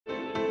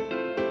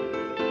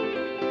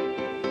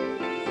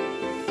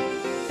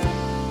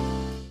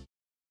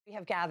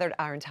have gathered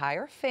our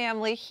entire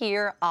family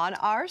here on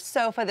our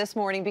sofa this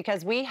morning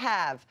because we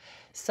have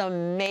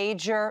some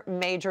major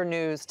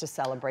news to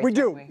celebrate. We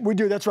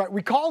do, that's right.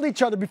 We called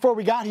each other before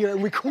we got here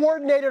and we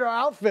coordinated our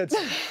outfits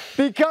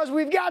because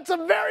we've got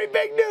some very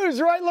big news,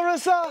 right,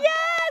 Larissa?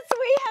 Yes,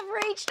 we have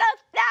reached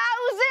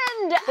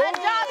 1,000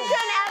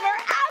 adoption ever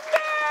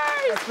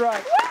afters. That's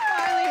right.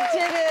 Finally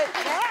did it.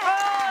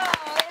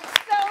 It's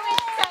so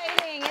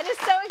exciting. It is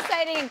so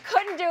exciting and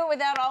couldn't do it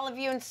without all of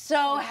you and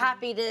so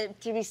happy to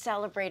be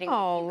celebrating with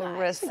you guys.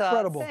 Larissa,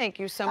 incredible. Thank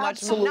you so much.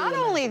 Absolutely. Not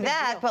only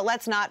that, but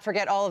let's not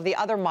forget all of the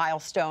other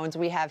milestones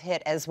we have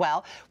hit as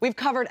well. We've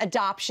covered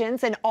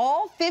adoptions in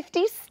all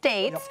 50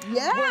 states.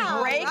 Yeah,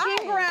 We're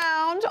breaking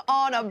ground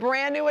on a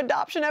brand new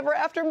Adoption Ever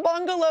After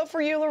bungalow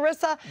for you,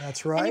 Larissa.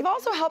 That's right. And you've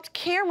also helped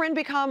Cameron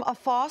become a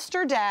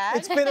foster dad.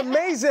 It's been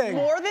amazing.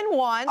 More than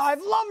once.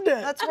 I've loved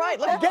it. That's right.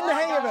 I'm getting the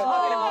hang of it.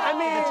 I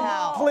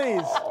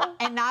mean, please.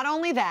 And not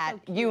only that,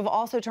 you've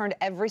also turned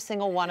every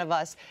single one of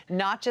us,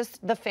 not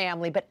just the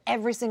family, but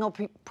every single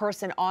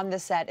person on the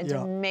set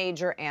into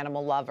major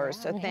animal lovers.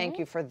 So thank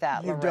you for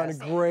that, You've Larissa.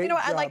 done a great You know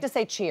what? job. I'd like to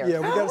say cheers. Yeah,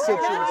 we got to say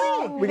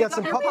cheers. We got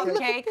some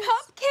cupcakes.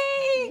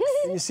 Cupcakes.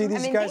 You see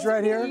these guys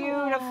right here?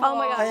 Beautiful. Oh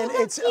my God. And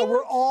it's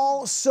we're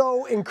all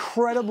so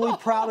incredibly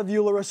proud of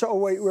you, Larissa. Oh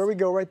wait, where we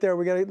go? Right there.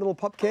 We got a little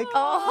cupcake.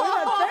 Oh, look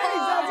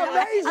at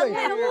that face. That's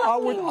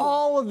amazing. With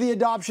all of the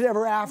Adoption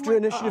Ever After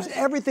initiatives,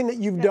 everything that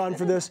you've done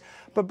for this.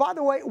 But by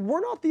the way, we're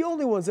not the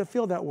only ones that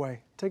feel that way.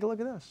 Take a look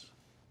at this.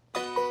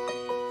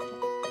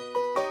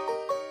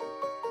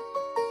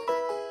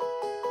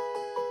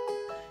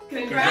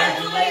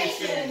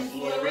 Congratulations,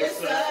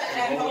 Larissa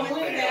and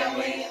Holy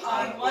Family,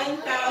 on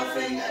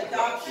 1,000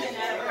 Adoption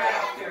Ever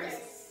Afters.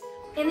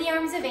 In the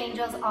Arms of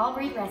Angels All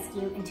Breed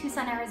Rescue in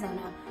Tucson,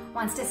 Arizona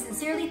wants to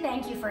sincerely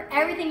thank you for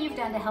everything you've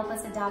done to help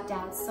us adopt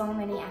out so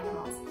many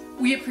animals.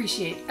 We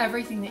appreciate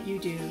everything that you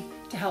do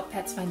to help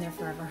pets find their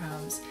forever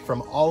homes.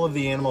 From all of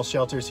the animal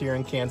shelters here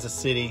in Kansas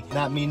City,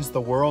 that means the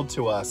world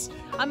to us.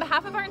 On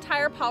behalf of our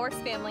entire Powers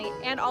family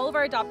and all of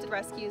our adopted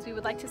rescues, we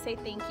would like to say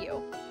thank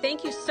you.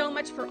 Thank you so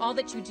much for all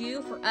that you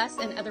do for us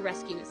and other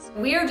rescues.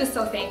 We are just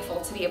so thankful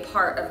to be a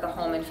part of the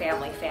Home and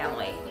Family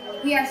family.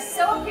 We are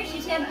so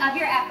appreciative of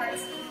your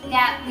efforts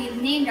that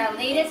we've named our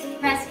latest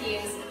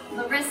rescues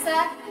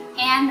Larissa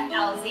and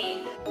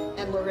Elsie.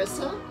 And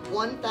Larissa,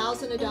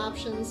 1,000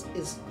 adoptions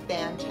is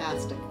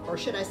fantastic, or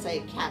should I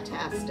say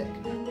catastic.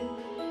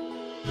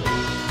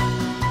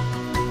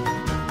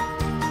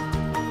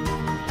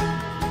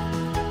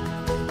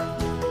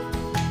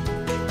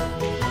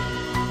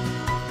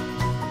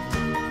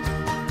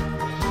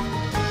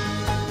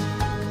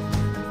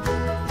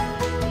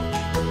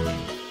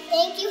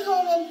 Thank you,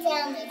 Home and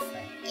Family,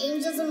 for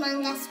Angels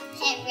Among Us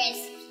Pet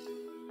Rescue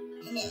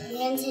in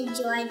Atlanta,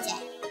 Georgia.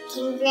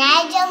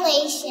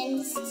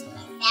 Congratulations to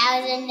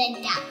 1,000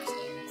 adoptions.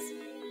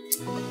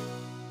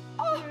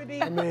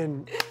 I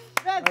mean,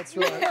 that's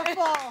right.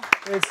 Beautiful.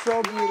 It's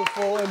so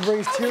beautiful and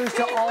brings tears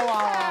to all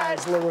our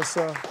eyes,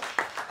 Larissa.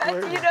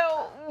 You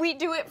know, we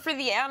do it for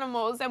the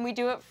animals and we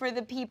do it for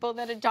the people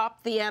that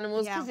adopt the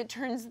animals because it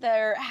turns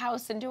their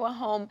house into a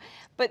home.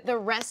 But the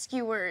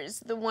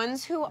rescuers, the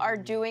ones who are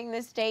doing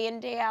this day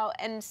in, day out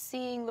and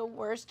seeing the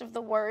worst of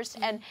the worst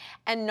and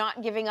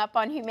not giving up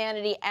on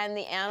humanity and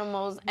the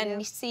animals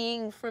and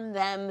seeing from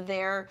them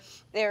their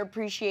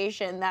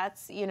appreciation,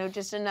 that's, you know,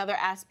 just another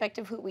aspect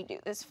of who we do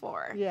this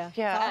for.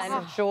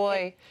 And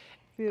joy.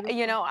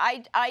 You know,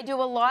 I do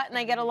a lot and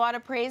I get a lot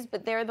of praise,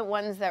 but they're the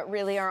ones that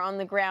really are on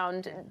the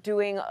ground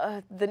doing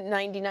the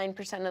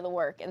 99% of the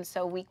work. And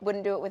so we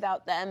wouldn't do it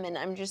without them. And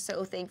I'm just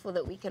so thankful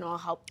that we can all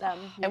help them.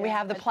 And we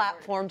have the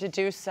platform to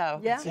do so.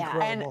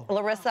 And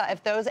Larissa,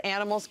 if those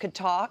animals could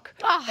talk,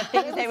 the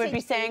things they would be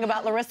saying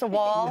about Larissa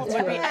Wall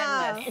would be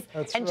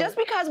endless. And just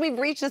because we've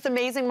reached this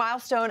amazing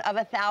milestone of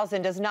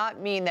 1,000 does not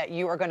mean that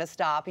you are going to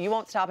stop. You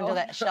won't stop until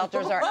the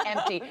shelters are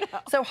empty.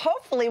 So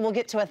hopefully we'll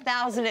get to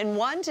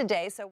 1,001 today. So